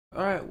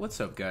Alright, what's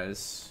up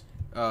guys?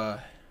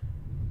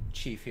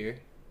 Chief here.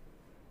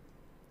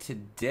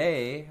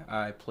 Today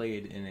I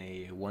played in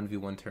a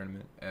 1v1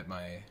 tournament at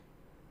my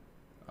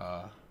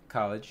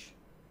college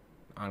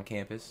on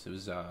campus. It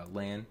was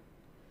LAN.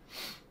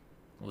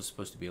 It was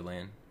supposed to be a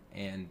LAN.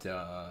 And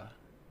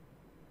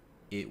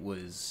it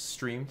was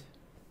streamed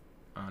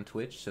on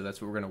Twitch, so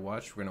that's what we're going to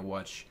watch. We're going to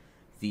watch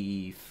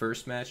the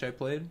first match I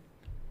played,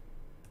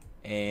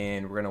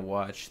 and we're going to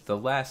watch the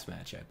last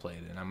match I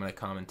played, and I'm going to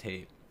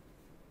commentate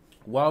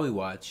while we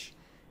watch,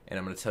 and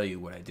I'm going to tell you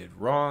what I did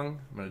wrong,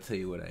 I'm going to tell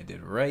you what I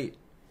did right,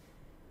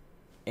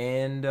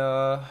 and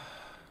we're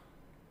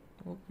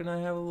going to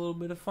have a little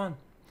bit of fun.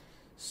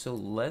 So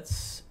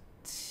let's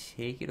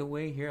take it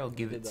away here. I'll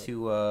give it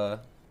to there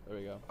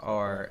we go.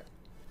 Our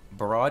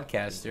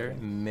broadcaster,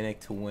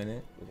 Minnick to win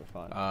it.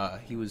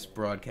 He was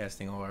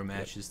broadcasting all our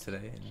matches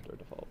today. And,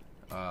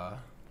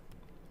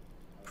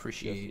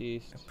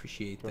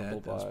 appreciate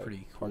that. That was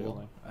pretty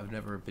cool. I've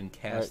never been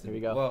casted. Here we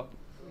go. Well,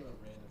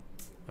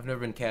 I've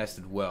never been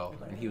casted well,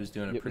 and he was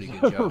doing a pretty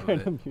good job of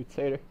it.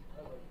 Mutator.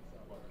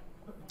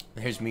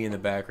 Here's me in the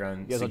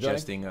background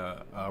suggesting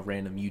a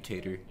random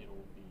mutator.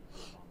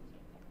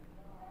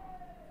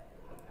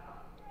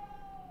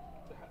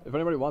 If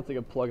anybody wants, they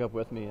can plug up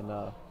with me and.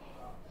 So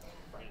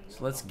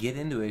let's get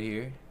into it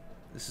here.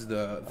 This is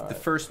the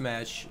first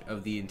match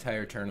of the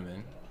entire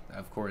tournament.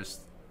 Of course,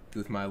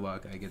 with my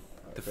luck, I get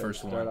the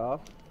first one. Start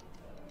off.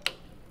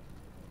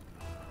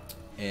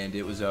 And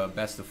it was a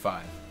best of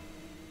 5.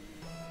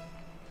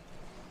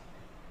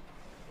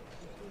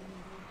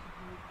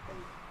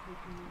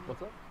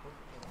 What's up?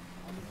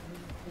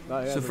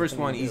 So first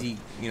one, easy,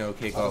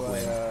 kickoff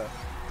win.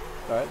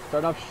 Alright,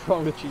 start off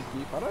strong with Chief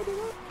Keep. How do I do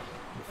that?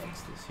 Let me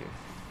fix this here.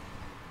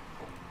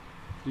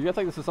 Do you guys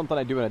think this is something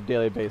I do on a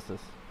daily basis?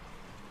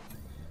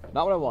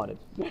 Not what I wanted.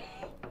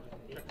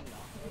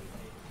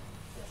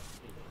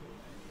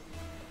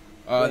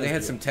 They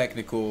had some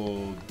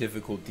technical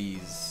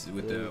difficulties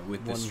with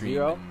the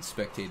stream and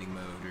spectating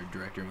mode or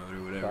director mode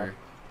or whatever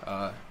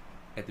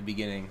at the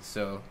beginning,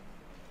 so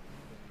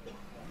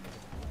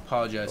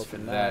apologize for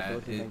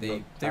that.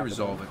 They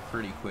resolve it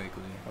pretty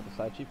quickly.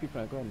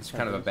 It's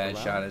kind of a bad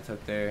shot I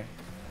took there.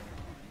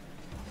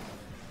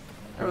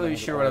 Not really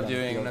sure what I'm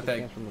doing. I'm not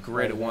that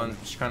great at one.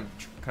 Just kind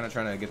of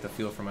trying to get the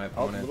feel for my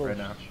opponent right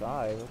now.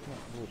 Shy. That's not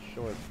a little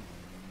short.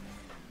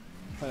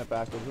 Playing it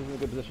backwards. This is a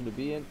good position to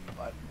be in,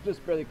 but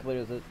just barely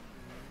clears it.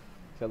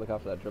 Just gotta look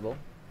out for that dribble.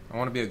 I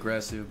want to be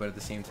aggressive, but at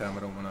the same time, I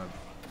don't want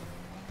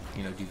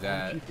to, do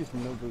that. Chief gets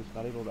no boost,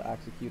 not able to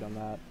execute on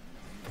that.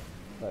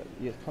 But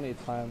he has plenty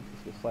of time.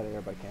 Just get slight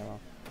air by camo.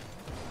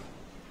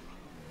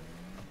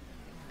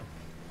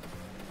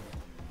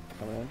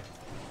 Coming in.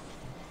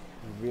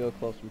 Real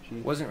close from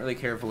Chief. Wasn't really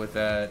careful with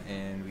that,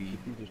 and we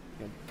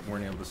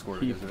weren't able to score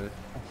because of it.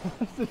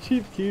 That's the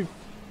Chief Keep.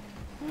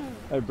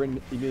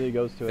 Bryn immediately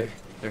goes to it.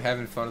 They're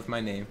having fun with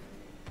my name.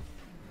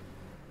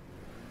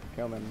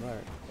 Kelman,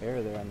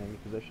 air there on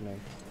the positioning.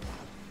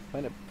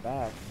 Playing it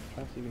back.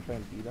 Trying to see if we can try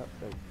and beat up.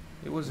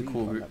 It was a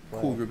cool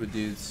group of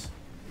dudes.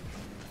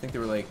 I think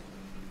there were like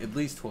at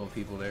least 12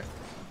 people there.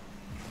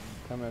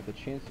 Kelman with a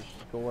chance to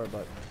score,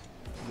 but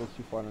goes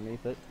too far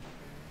underneath it.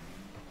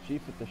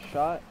 Chief with the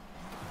shot.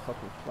 Up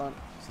in front.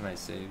 It's a nice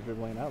save.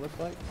 Dribbling out, looks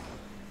like.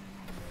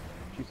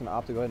 Chief's gonna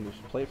opt to go ahead and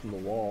just play it from the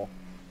wall.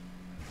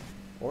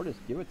 Or just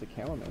give it to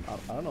Kelman.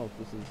 I don't know if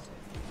this is.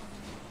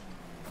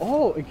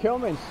 Oh, and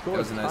Kelman scored. That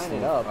was a nice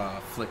little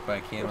flick by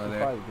Camo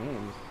there.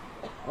 Games.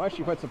 I'm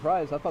actually quite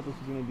surprised. I thought this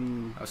was gonna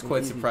be. I was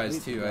quite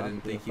surprised too. I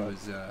didn't think he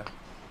was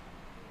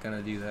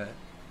gonna do that.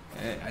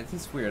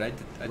 It's weird. I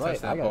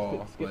touched that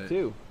ball, but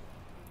too.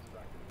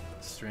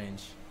 It's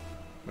strange.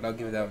 But I'll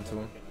give that one to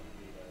him.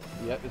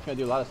 Yep, it's gonna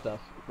do a lot of stuff.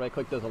 Right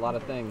click does a lot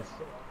of things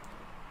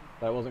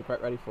that I wasn't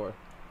quite ready for.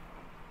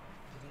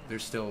 They're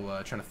still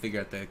trying to figure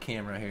out the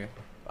camera here.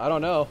 I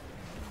don't know.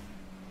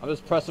 I'm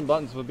just pressing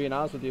buttons, if being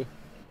honest with you.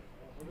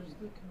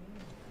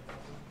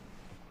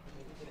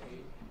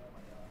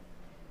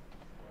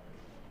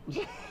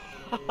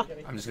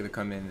 I'm just gonna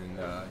come in and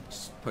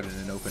just put it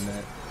in open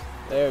net.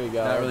 There we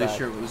go. Not really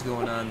sure what was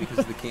going on because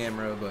of the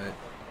camera, but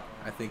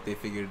I think they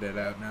figured it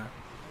out now.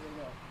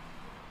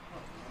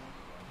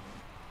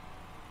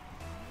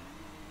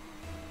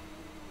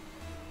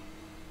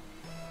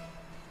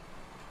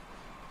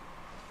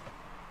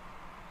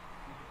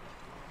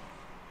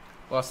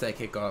 Lost that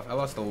kickoff. I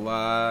lost a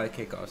lot of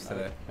kickoffs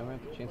today. Coming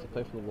with a chance to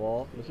play from the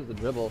wall. This is the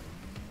dribble.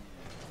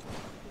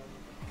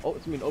 Oh,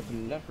 it's gonna be an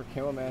open net for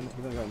Camo Man. He's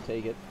gonna go ahead and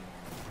take it.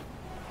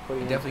 He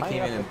definitely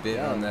came in and bit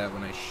on that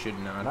when I should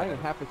not. Not even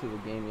halfway through the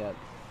game yet.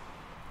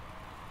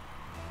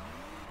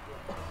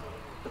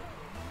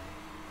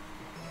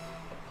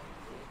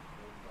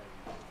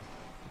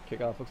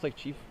 Kickoff. Looks like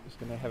Chief is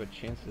gonna have a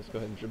chance to just go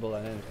ahead and dribble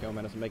that in if Camo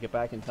Man doesn't make it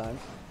back in time.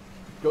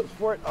 Goes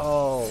for it.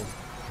 Oh.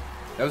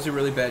 That was a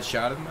really bad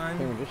shot of mine,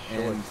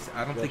 and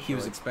I don't think he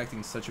was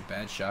expecting such a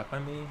bad shot by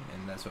me,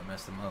 and that's what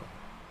messed him up.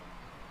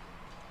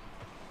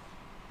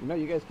 You know,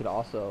 you guys could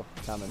also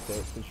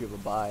commentate since you have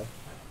a bye.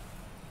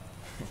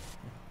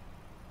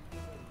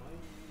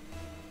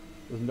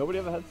 Does nobody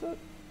have a headset?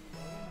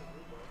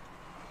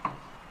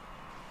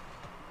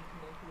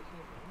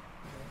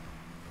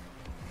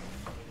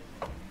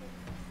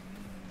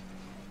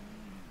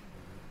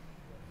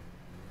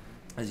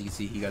 As you can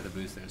see, he got the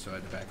boost there, so I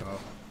had to back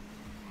off.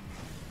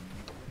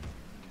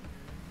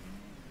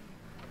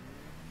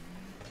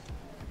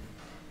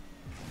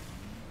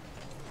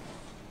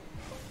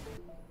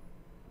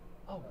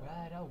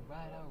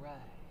 Alright.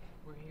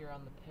 We're here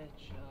on the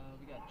pitch.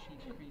 We got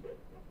Chief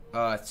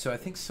Creek. So I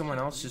think someone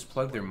else just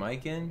plugged their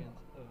mic in.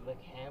 The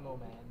Camo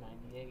Man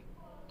 98.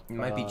 It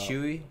might be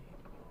Chewy,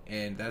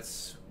 and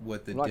that's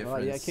what the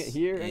difference. Yeah, I can't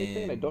hear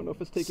anything. I don't know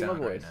if it's taking my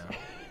voice. Right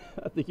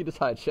I think you just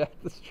hijacked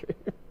the stream.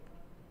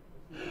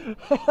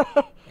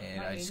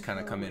 And I just kind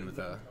of come in with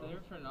a There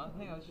for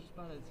nothing. I was just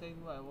about to say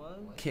who I was.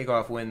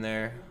 kickoff win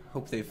there.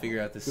 Hope they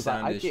figure out the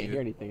sound I issue. can't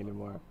hear anything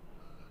anymore.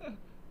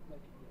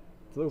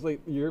 So it looks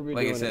like you're doing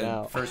Like I it said,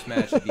 now. first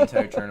match of the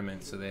entire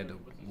tournament, so they had to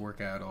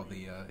work out all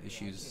the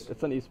issues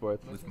It's on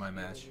esports. with my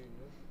match.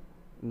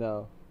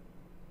 No.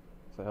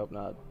 So I hope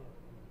not.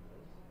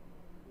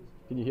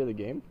 Can you hear the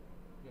game?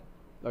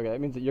 Yeah. Okay, that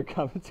means that you're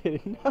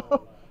commentating now.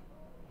 Well,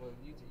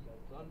 you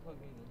unplug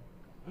me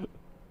then.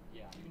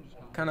 Yeah. You can just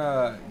comment. Kind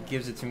of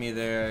gives it to me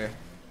there.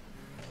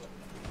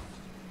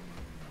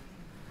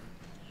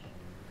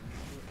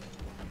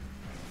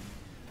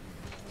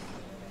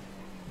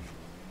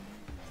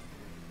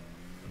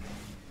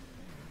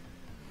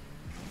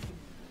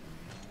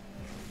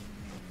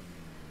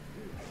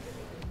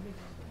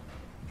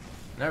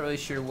 Not really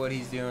sure what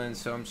he's doing,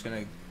 so I'm just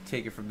gonna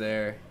take it from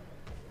there.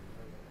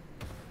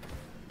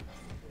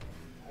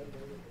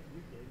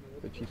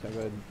 The Chiefs have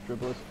a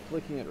dribble,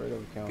 flicking it right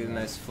over Cal. Get a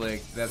nice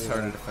flick. That's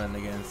hard to defend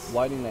against.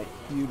 Widening that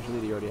huge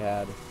lead he already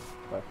had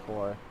by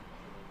 4.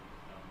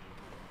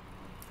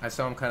 I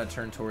saw him kind of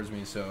turn towards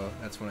me, so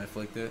that's when I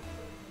flicked it.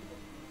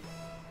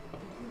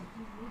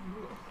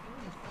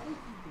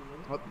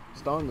 Oh,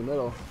 Stone in the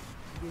middle.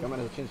 Cal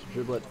has a chance to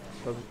dribble it,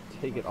 doesn't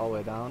take it all the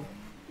way down.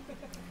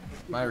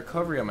 My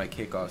recovery on my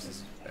kickoffs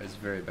is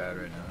very bad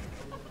right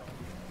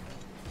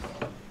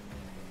now.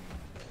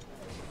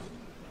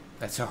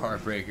 That's a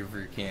heartbreaker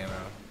for Camo.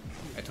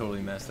 I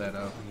totally messed that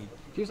up.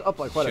 He was up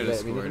like quite a Should've bit.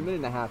 I mean, there's a scored. minute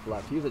and a half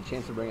left. He has a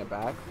chance to bring it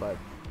back, but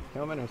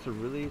Camo has to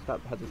really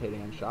stop hesitating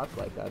on shots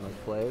like that in those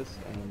plays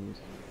and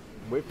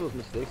wait for those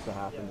mistakes to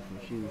happen from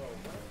Chief.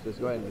 So just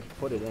go ahead and just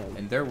put it in.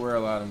 And there were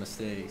a lot of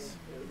mistakes.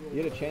 He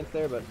had a chance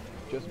there, but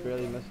just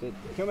barely missed it.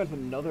 Camo with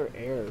another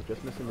error,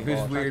 just missing the It ball.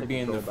 was Trying to weird take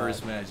being it the so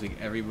first back. match.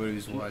 Like everybody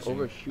was Chief watching.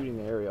 overshooting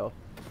the aerial.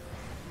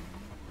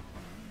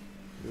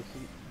 This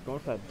is going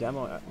for that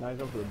demo. Now he's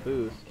over for the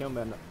boost.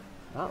 Camo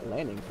not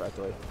landing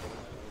correctly.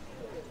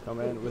 Come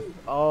in with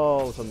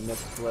it's a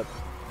mixed flip.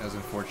 That was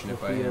unfortunate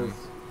The by him. fields.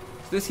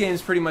 So this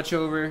game's pretty much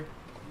over.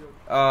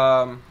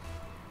 I'm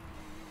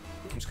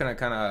just gonna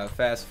kind of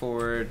fast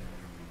forward.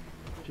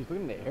 She's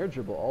looking at the air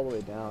dribble all the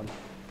way down.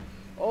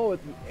 Oh,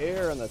 it's the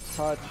air and the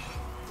touch.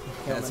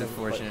 That's Camo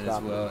unfortunate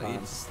as well.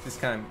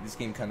 This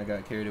game kind of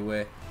got carried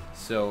away.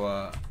 So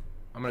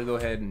I'm gonna go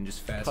ahead and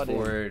just fast Cut in.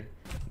 forward,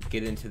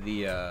 get into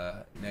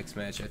the next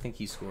match. I think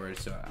he scored,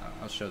 so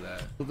I'll show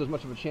that. If there's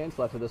much of a chance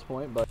left at this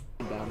point, but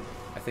down.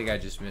 I think I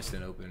just missed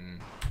an open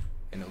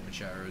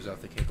shot, or it was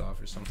off the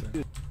kickoff or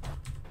something.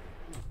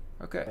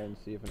 Okay. And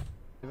see if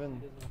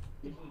even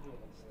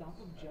Stop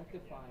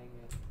objectifying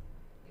it.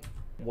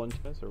 one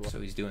miss or what.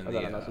 So he's doing I the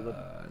thought I messed with it.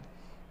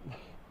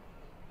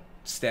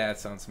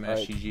 stats on Smash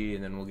Alright. GG,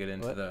 and then we'll get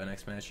into What? the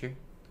next match here.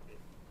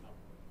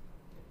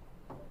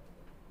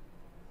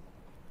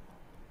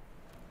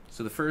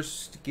 So the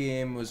first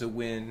game was a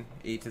win,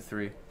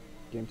 8-3.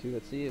 Game 2.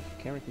 Let's see if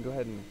Cameron can go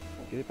ahead and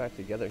get it back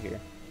together here.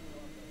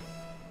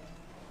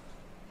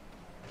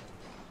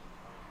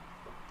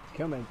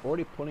 Cameron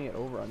already putting it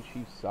over on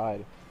Chief's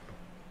side.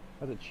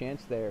 Has a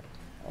chance there.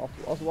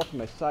 Also watching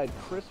my side,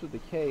 Chris with the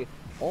K,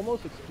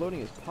 almost exploding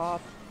his pop.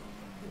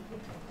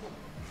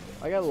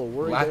 I got a little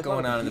worried. Lot There's a lot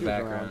going of on in the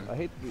computers background. around. I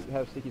hate to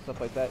have sticky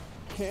stuff like that.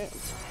 Can't.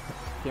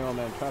 Came on,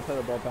 man, trying to play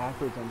the ball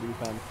backwards on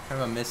defense.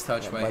 Kind of a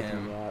mistouch Yeah, by bites him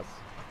in him. the ass.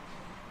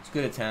 It's a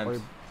good attempt,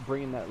 Or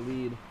bringing that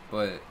lead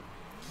but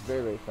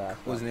very, very fast.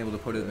 wasn't able to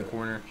put it in the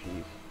corner,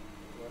 Chief.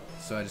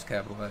 so I just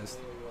capitalized.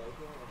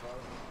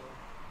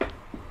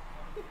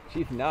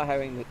 Chief not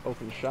having the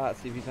open shot.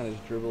 See if he's gonna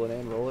just dribble it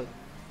in, roll it.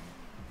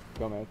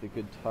 Go man with a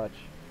good touch.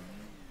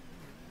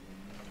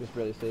 Just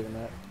barely saving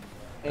that.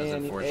 That was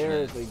And he unfortunate.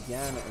 errs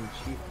again, and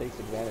Chief takes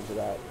advantage of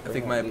that. I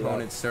think my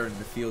opponent started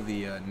to feel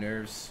the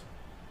nerves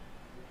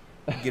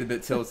get a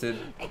bit tilted.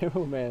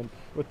 Go man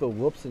with the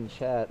whoops in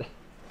chat.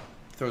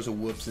 Throws a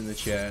whoops in the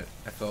chat.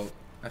 I felt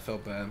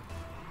bad.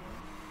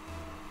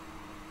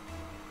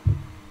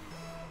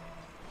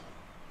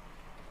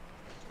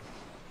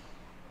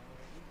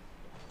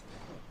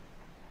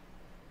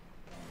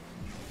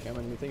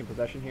 Cameron, you're taking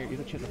possession here. He's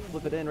a chance to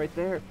flip it in right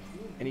there,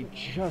 and he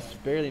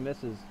just barely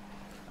misses.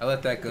 I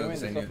let that go Cameron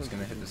because I is knew it was suffering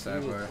going to hit the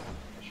from serious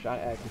sidebar. shot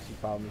accuracy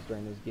problems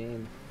during this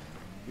game.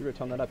 If he were to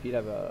tone that up, he'd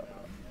have a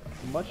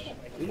much,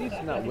 at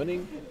least not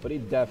winning, but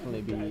he'd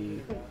definitely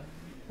be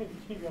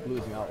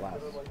losing out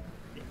last.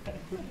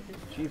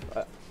 Chief,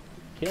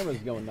 camera's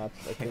going nuts,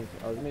 I think.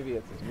 Or maybe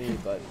it's just me,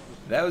 but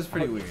That was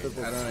pretty Oh, weird.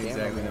 triple I don't scammer,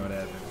 exactly know man. what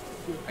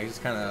happened. I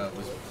just kind of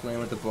was playing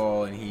with the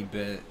ball and he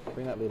bit,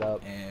 bring that lead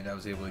up. and I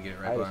was able to get it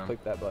I right by just him.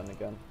 clicked that button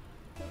again.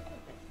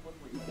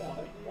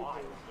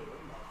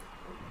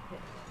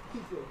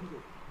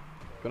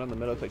 Going on the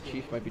middle, looks like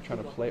Chief might be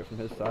trying to play it from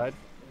his side.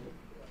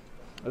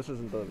 This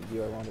isn't the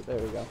view I wanted. There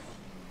we go.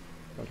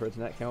 Going towards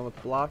net, Camel with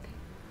the block.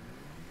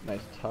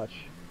 Nice touch.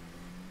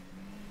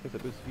 Picks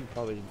up his feet,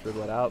 probably didn't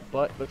dribble it out,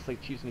 but looks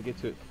like Chief's gonna get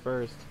to it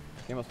first.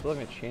 Camel's still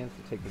having a chance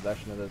to take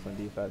possession of this on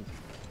defense.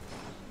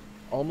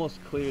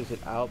 Almost clears it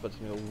out, but it's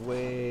gonna go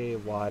way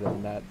wide of the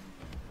net.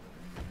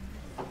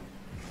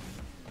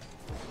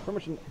 Pretty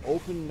much an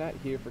open net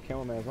here for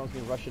Camelman. As long as he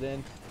can rush it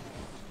in.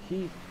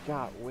 He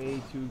got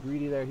way too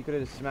greedy there. He could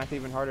have just smacked it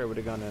even harder, it would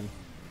have gone in.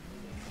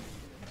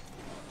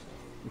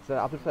 Instead,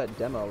 opted for that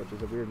demo, which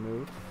is a weird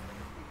move.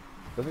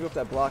 Doesn't go for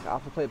that block,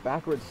 opts to play it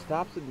backwards,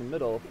 stops it in the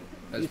middle.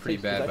 That's He pretty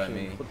takes bad by possession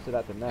me. and flips it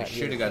at the net. I He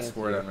should had have a got chance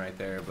scored here. on right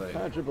there, but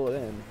Trying to dribble it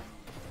in.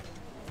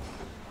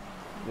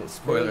 It's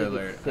spoiler barely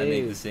alert, gets I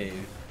made the saved.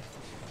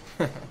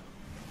 save.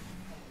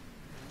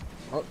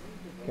 Oh,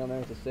 Camelman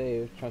with the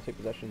save, trying to take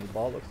possession of the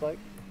ball, looks like.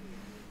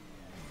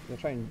 Gonna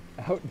try and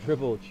out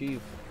dribble Chief.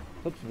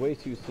 Flips way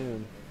too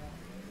soon.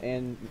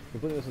 And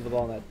completely misses the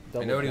ball in that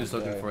double. I know what he was jump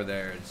looking there. for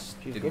there. It just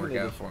Chief didn't getting work to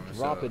out just for him.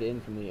 drop So it in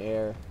from the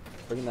air,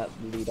 bringing that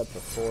lead up to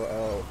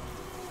 4-0.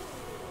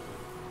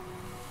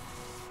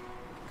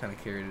 kind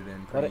of carried it in A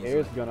lot pretty of easily.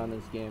 airs going on in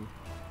this game.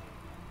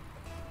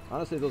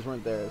 Honestly, if those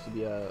weren't there, this would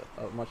be a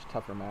much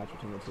tougher match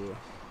between the two.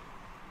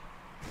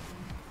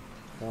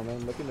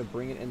 Camelman looking to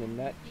bring it in the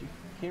net. Chief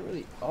can't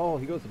really. Oh,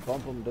 he goes to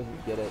bump him,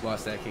 doesn't get it.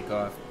 Lost that kick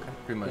off.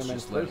 Pretty much Camelman's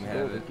just let first him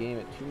goal have of it. the game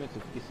at 2 minutes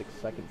and 56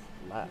 seconds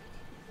left.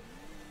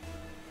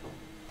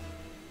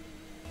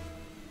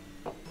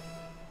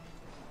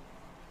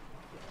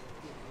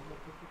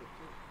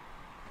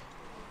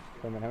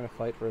 Camelman having to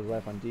fight for his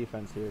life on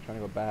defense here, trying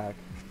to go back.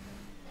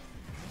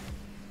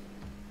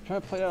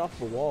 Trying to play that off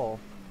the wall.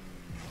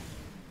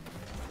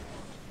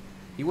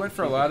 He went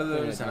for a Chief lot is of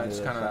clearing those, it and I down just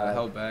to the kind of side.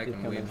 held back Chief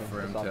and comes waited in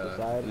for him just off the to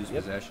side. lose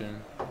Yep.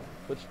 possession.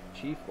 Puts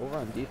Chief over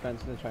on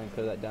defense and then try and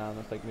clear that down.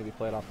 Looks like maybe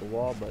play it off the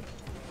wall, but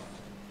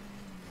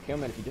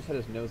Camelman, if he just had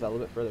his nose out a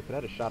little bit further, could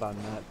have had a shot on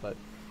that, but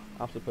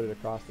opts to put it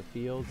across the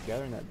field,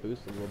 gathering that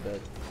boost a little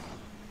bit.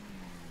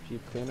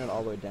 Chief clearing it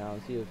all the way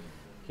down. See if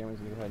Cameron's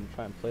going to go ahead and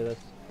try and play this.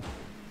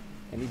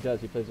 And he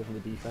does. He plays it from the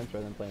defense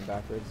rather than playing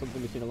backwards.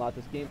 Something we've seen a lot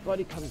this game, but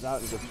he comes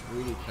out and gets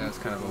really cheap. That's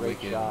kind of a great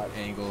wicked shot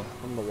angle.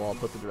 from the wall,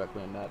 puts it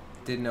directly in net.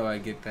 Didn't know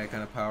I'd get that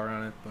kind of power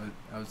on it, but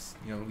I was,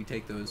 we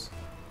take those.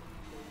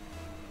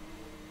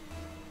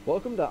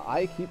 Welcome to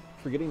I keep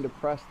forgetting to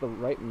press the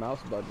right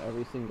mouse button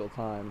every single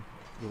time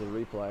with a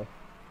replay.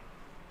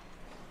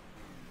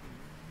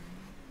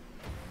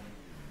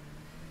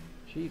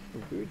 Chief,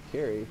 a weird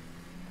carry.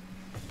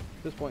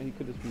 At this point, he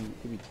could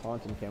be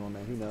taunting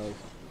Camelman. Who knows?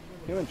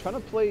 Camelman trying to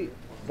play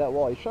that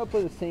wall. He's trying to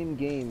play the same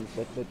game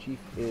that the Chief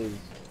is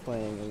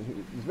playing,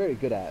 and he's very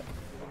good at.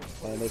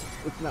 And it's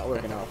not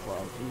working out for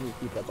him. He needs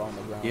to keep that ball on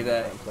the ground. Hear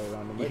that? And play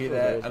around him. You Wait hear for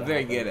the that? airs I'm to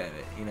very happen. good at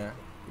it,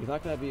 He's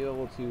not going to be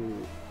able to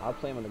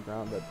outplay him on the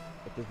ground, but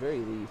at the very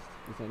least,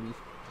 he's going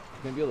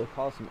to be able to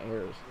cause some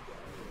errors.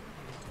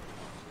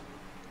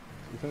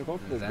 He's going to go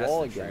for the That's wall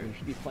the again. truth. He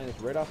should be playing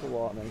this right off the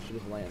wall, and then he should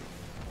just land.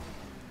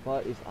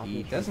 But he's opting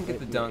He to doesn't play get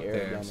the it through dunk air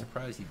there. I'm again.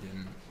 surprised he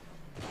didn't.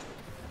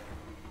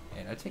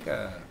 And I take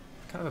a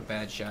kind of a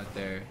bad shot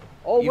there.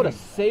 Oh, what a Even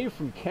save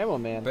from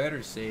Camelman.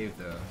 better save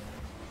though.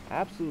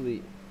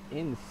 Absolutely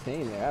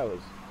insane there. That was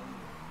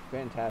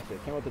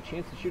fantastic. Camel with a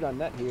chance to shoot on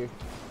net here.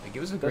 Like, it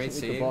was a Doesn't great make the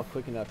save, ball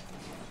quick enough.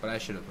 but I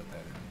should have put that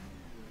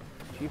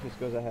in. Chief just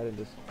goes ahead and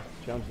just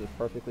challenges it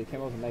perfectly.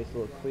 Camel's a nice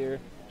little clear.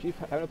 Chief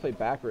having to play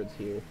backwards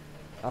here.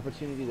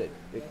 Opportunity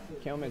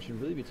that Camelman should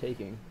really be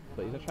taking,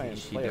 but he's not trying to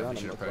He play around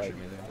definitely him. should have Looks like.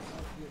 pressured me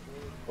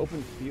there.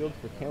 Open field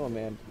for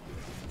Camelman.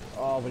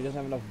 Oh, but he doesn't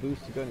have enough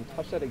boost to go and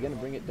touch that again and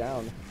bring it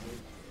down.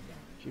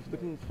 Chief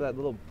looking for that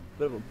little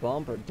bit of a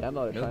bump or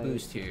demo to No try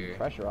boost and here. get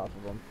pressure off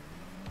of him.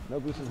 No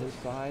boost on his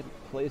side.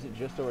 Plays it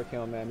just over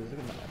Camelman. He's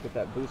looking to get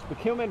that boost. But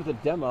Camelman with a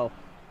demo.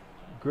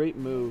 Great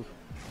move.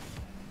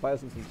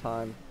 Buys him some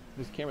time.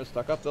 His camera's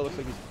stuck up though. Looks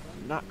like he's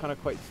not kind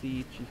of quite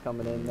see Chief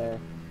coming in there.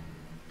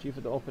 Chief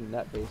with the open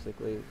net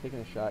basically. Taking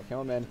a shot.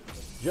 Camelman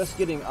just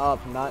getting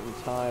up, not in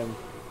time.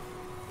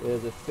 It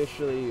is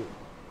officially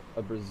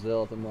a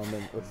Brazil at the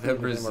moment. Let's see The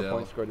if there's any more Brazil.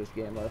 points scored this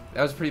game.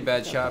 That was a pretty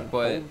bad Yeah, shot, man,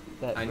 but hold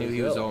that I knew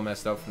he was Brazil. all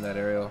messed up from that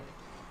aerial.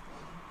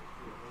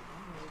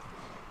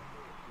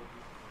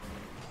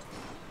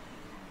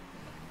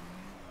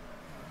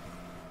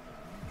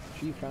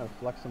 Chief trying to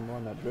flex him more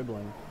on that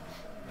dribbling.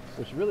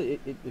 Which really,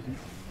 if he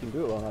can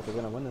do it well enough, they're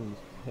going to win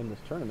him this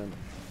tournament.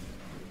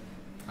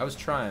 I was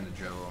trying to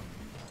dribble.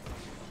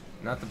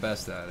 Not the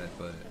best at it,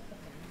 but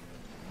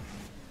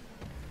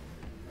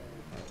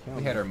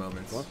we had our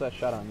moments. Once that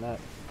shot on that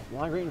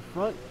line right in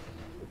front,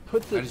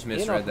 puts it I just in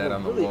misread off that a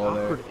on the really wall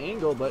there. awkward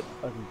angle, but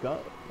a goal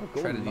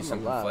Try to do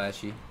something nonetheless.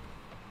 flashy.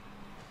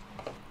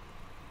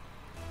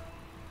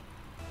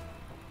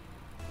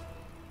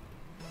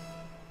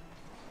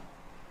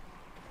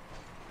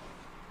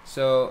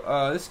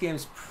 So this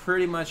game's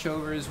pretty much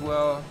over as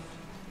well.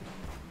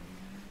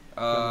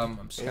 I'm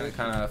just gonna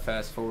kind of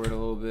fast forward a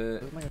little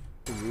bit.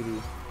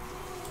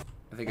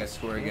 I think I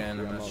score again.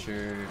 I'm not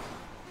sure.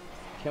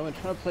 Cameron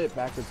trying to play it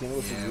backwards. Yeah,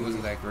 it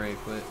wasn't that great,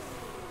 but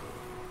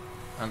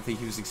I don't think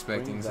he was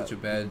expecting such a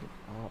bad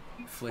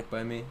flick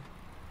by me.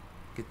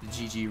 Get the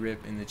GG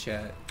rip in the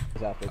chat.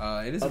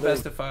 It is a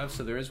best of 5,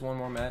 so there is one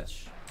more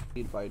match.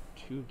 Lead by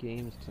 2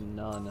 games to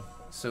none.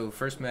 So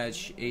first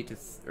match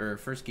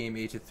first game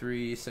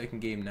 8-3, second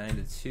game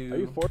 9-2. Are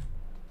you for?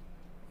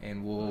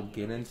 And we'll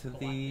get into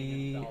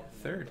the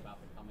third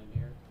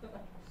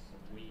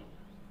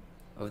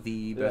of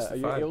the best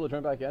of 5. Are you able to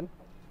join back in?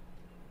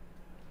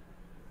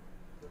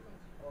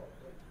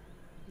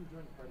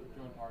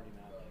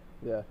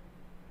 Yeah.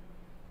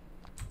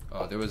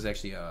 Oh, there was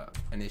actually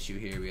an issue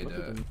here. We had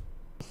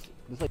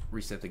to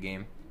reset the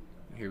game.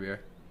 Here we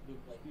are.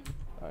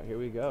 Alright, here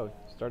we go.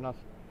 Starting off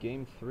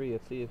game 3.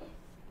 Let's see if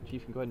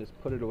Chief can go ahead and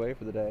just put it away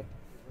for the day.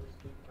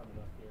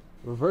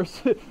 Reverse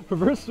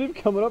sweep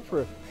coming up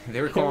for.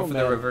 They were calling for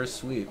the reverse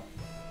sweep.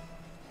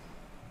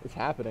 It's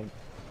happening.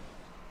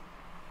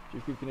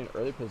 Chief keeps getting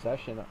early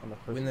possession on the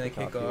first. Win that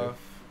kickoff.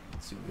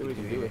 Let's see what we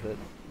can do with it.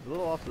 He's a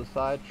little off to the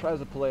side. Tries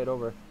to play it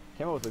over.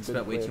 Came up with a good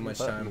spent way play. too much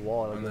time on the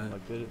wall. on that.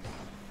 Like good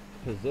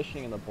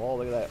positioning in the ball.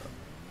 Look at that.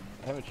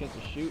 Having a chance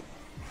to shoot.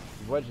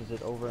 Wedges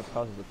it over and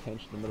causes a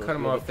pinch in the middle. Cut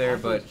him off there,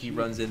 but he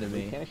runs into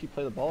me. He can't actually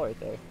play the ball right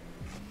there.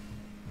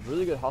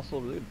 Really good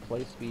hustle, really good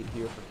play speed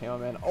here for Camo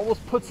Man.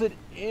 Almost puts it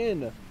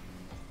in.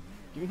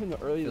 Giving him the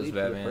early lead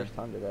for the first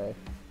time today.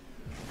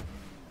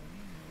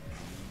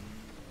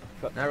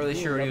 Not really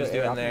sure what he was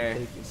doing there,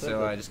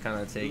 so I just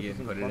kind of take it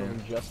and put it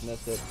in. Just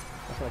missed it.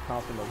 That's going to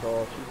cost him a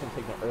goal. She's going to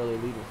take an early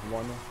lead with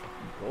 1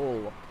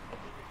 goal.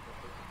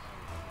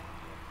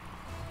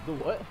 The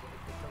what?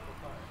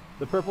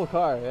 The purple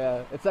car,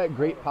 yeah. It's that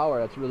great power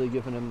that's really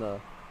giving him the...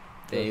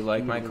 They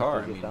like my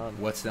car. I mean,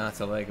 what's not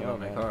to like about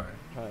my car?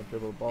 Trying to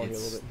dribble the ball here a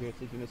little bit here.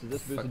 See if he misses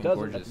this boost. It fucking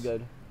doesn't. gorgeous. That's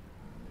good.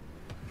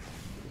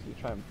 You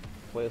try and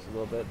play us a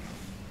little bit.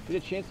 If he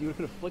had a chance, you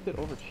could have flicked it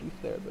over Chief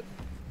there, but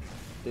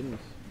didn't.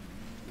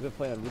 He's been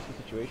playing a risky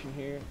situation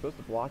here. Goes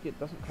to block it.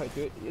 Doesn't quite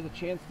do it. He has a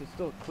chance to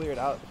still clear it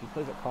out if he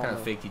plays it calmly. Kind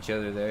of faked each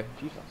other there.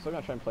 Chief's still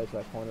gonna try and play to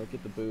that corner,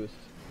 get the boost.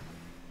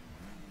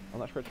 I'm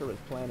not quite sure what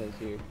his plan is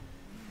here.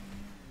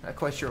 Not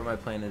quite sure what my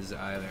plan is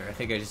either. I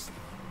think I just,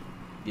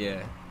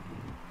 yeah,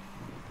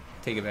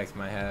 take it back to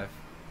my half,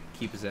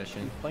 keep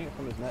possession. He's playing it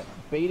from his net,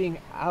 baiting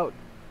out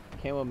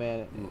Camo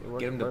Man.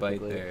 Get him to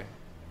bite there.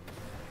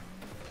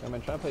 Camo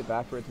Man trying to play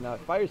backwards now. It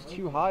fires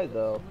too high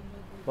though,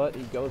 but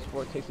he goes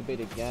for it, takes the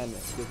bait again,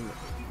 gives him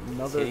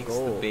another goal.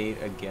 Takes the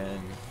bait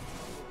again.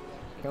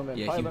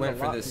 Yeah, he went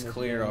for this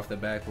clear off the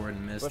backboard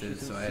and missed it,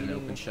 so I had an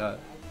open shot.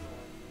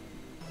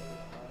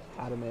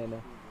 Had him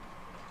in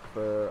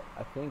for,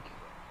 I think,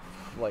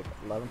 like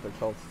 11th or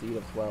 12th seed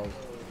of 12.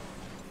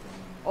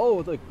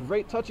 Oh, the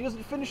great touch. He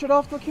doesn't finish it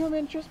off. The Camo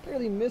Man just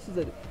barely misses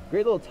it.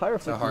 Great little tire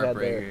flick he had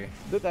there.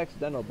 Looked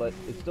accidental, but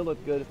it still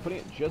looked good. Putting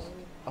it just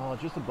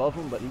above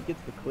him, but he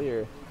gets the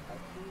clear.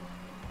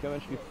 Camo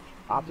Man should be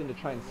opting to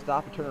try and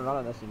stop and turn around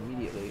on this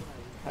immediately.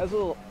 Has a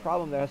little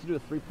problem there. Has to do a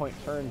 3-point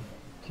turn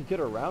to get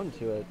around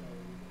to it.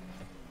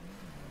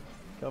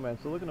 Camo Man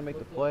still looking to make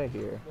the play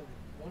here.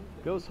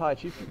 Goes high.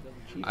 Chief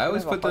I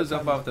always put those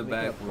up off the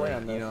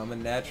backboard. You know, I'm a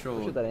natural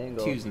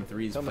 2s and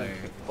 3s player.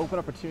 Open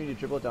opportunity to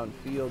dribble it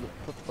downfield,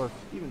 or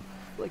even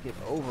flick it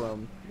over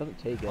him. Doesn't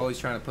take it. Always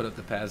trying to put up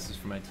the passes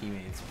for my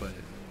teammates, but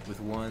with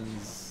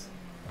ones.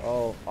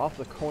 Oh, off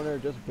the corner,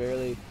 just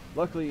barely.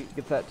 Luckily,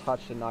 gets that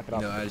touch to knock it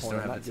off the corner. I just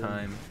don't have the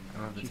time. I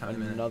don't have the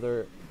time in it.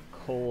 Another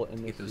goal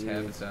in this Get those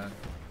habits out.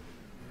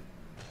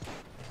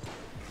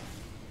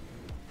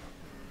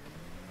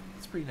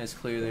 Pretty nice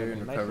clear there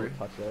and recovery. Nice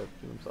touch there,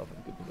 to himself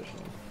in good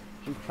positioning.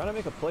 She's trying to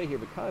make a play here,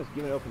 but kind of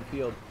giving it open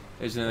field.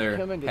 There's another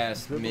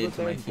pass mid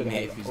to my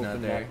teammate who's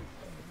not there.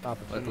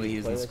 Luckily, he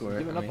doesn't score. He's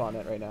giving up on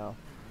it right now.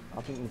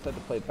 Opting instead to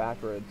play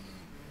backwards,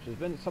 which has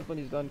been something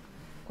he's done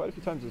quite a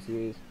few times this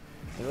series.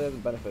 It really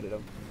hasn't benefited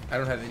him. I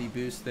don't have any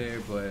boost there,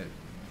 but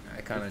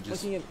I kind of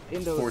just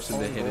force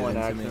him to hit it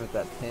into me. With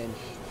that pinch.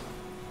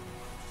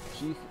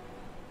 Chief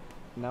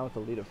now with a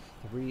lead of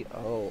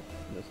 3-0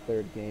 in this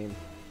third game.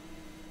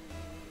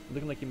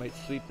 Looking like he might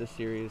sweep this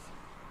series.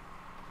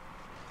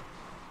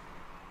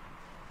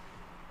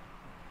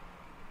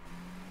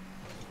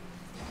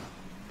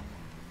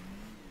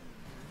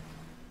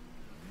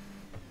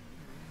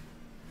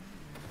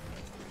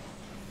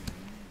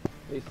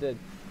 They said,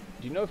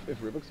 do you know if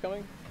Rubik's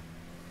coming?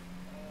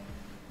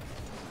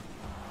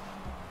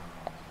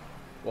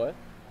 What?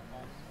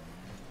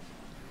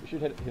 We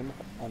should hit him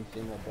on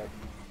Steam real quick.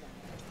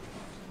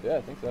 Yeah,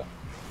 I think so.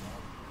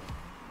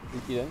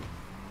 Think he didn't?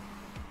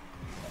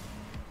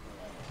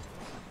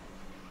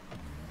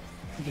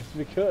 Guess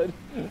we could,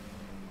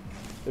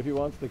 if he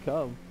wants to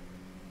come.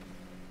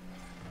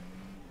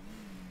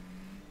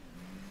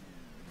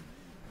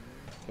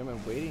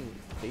 I'm waiting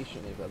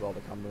patiently for that ball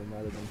to come to him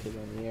rather than taking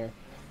it in the air.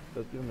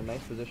 So let's give him a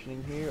nice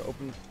positioning here.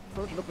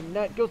 Approach an open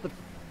net, goes to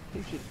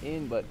pinch it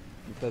in, but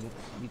Instead,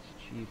 meets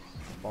Chiefs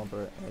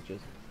bumper, and it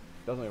just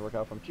doesn't really work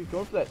out for him. Chiefs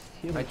going for that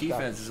stealing My shot.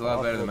 defense is a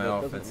lot better than my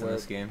Doesn't offense in work.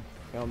 this game.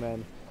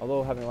 Mailman,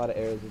 although having a lot of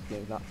errors, this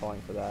game is not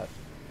falling for that.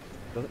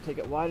 Doesn't take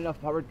it wide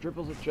enough. Power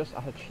dribbles it just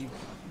out of Chiefs'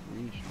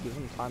 reach. Gives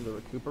him time to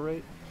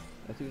recuperate.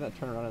 And so he's going to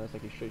turn around in this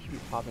like he should be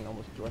popping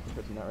almost directly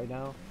towards the net right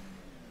now.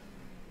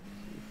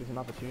 If there's an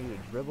opportunity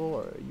to dribble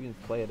or even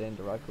play it in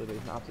directly, but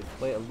he's not to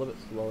play it a little bit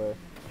slower.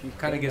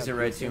 Kind of gives it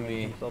right to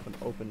me. Himself an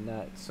open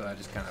net. So I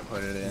just kind of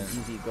put it in.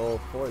 Easy goal,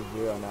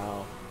 4-0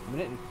 now.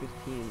 Minute and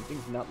 15.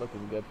 Things not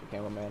looking good for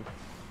Cameraman.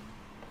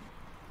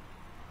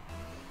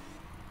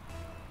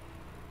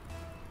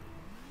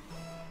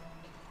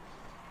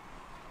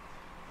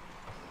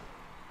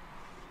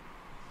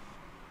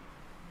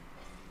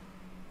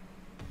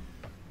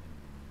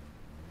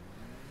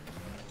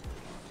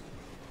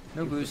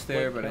 No boost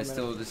there, but I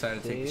still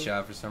decided to take the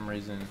shot for some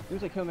reason.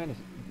 Seems like Cameraman is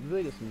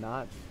really just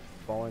not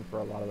falling for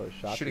a lot of those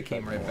shots. Should have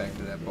came right back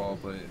to that ball,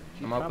 but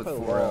She's I'm up with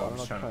 4-0. I'm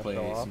just trying to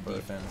play some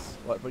defense.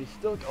 But he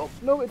still. Oh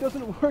no, it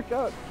doesn't work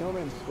out.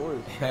 Cameraman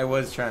scores. I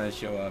was trying to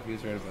show off. He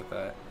was right about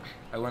that.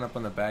 I went up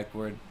on the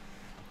backboard,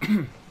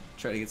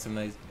 tried to get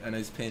a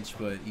nice pinch,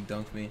 but he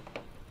dunked me.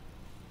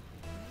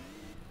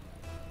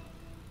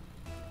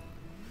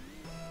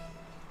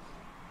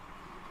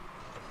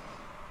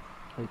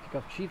 They pick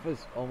up Chief is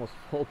almost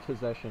full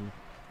possession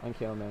on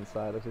Cameraman's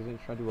side. Looks like he's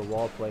trying to do a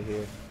wall play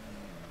here.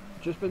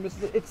 Just been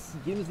misses it. It's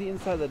gives the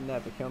inside of the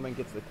net, but Cameraman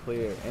gets the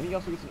clear. And he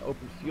also gets an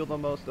open field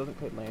almost. Doesn't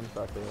quite land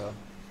correctly though.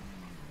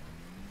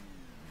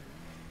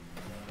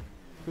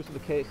 Chris with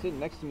the K sitting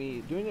next to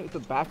me, doing it with the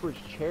backwards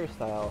chair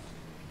style.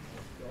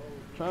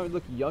 Trying to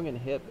look young and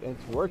hip, and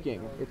it's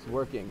working. It's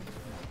working.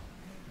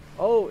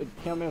 Oh,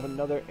 Cameraman with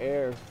another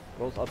air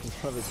rolls up in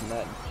front of his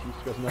net. Chief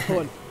scores another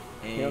one.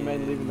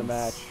 Cameraman leaving the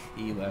match.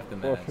 He left the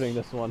match. Forfeiting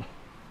this one.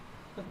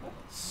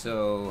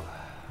 So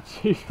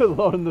Chief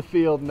alone in the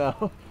field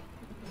now.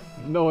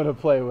 No one to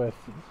play with.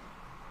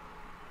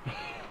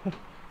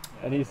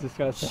 And he's just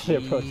gonna sadly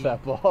approach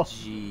that ball.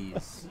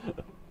 Jeez.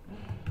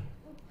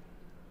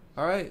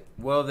 Alright,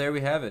 well there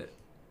we have it.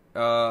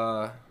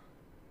 That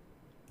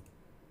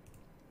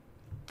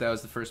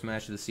was the first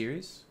match of the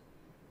series.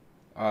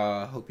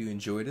 Hope you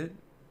enjoyed it.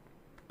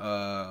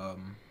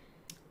 I'm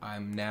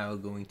now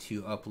going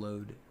to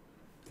upload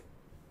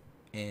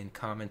and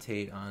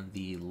commentate on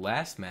the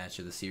last match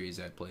of the series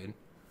I played,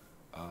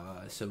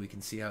 so we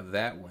can see how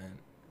that went.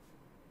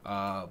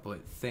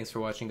 But thanks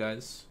for watching,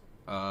 guys.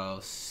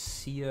 I'll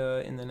see ya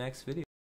in the next video.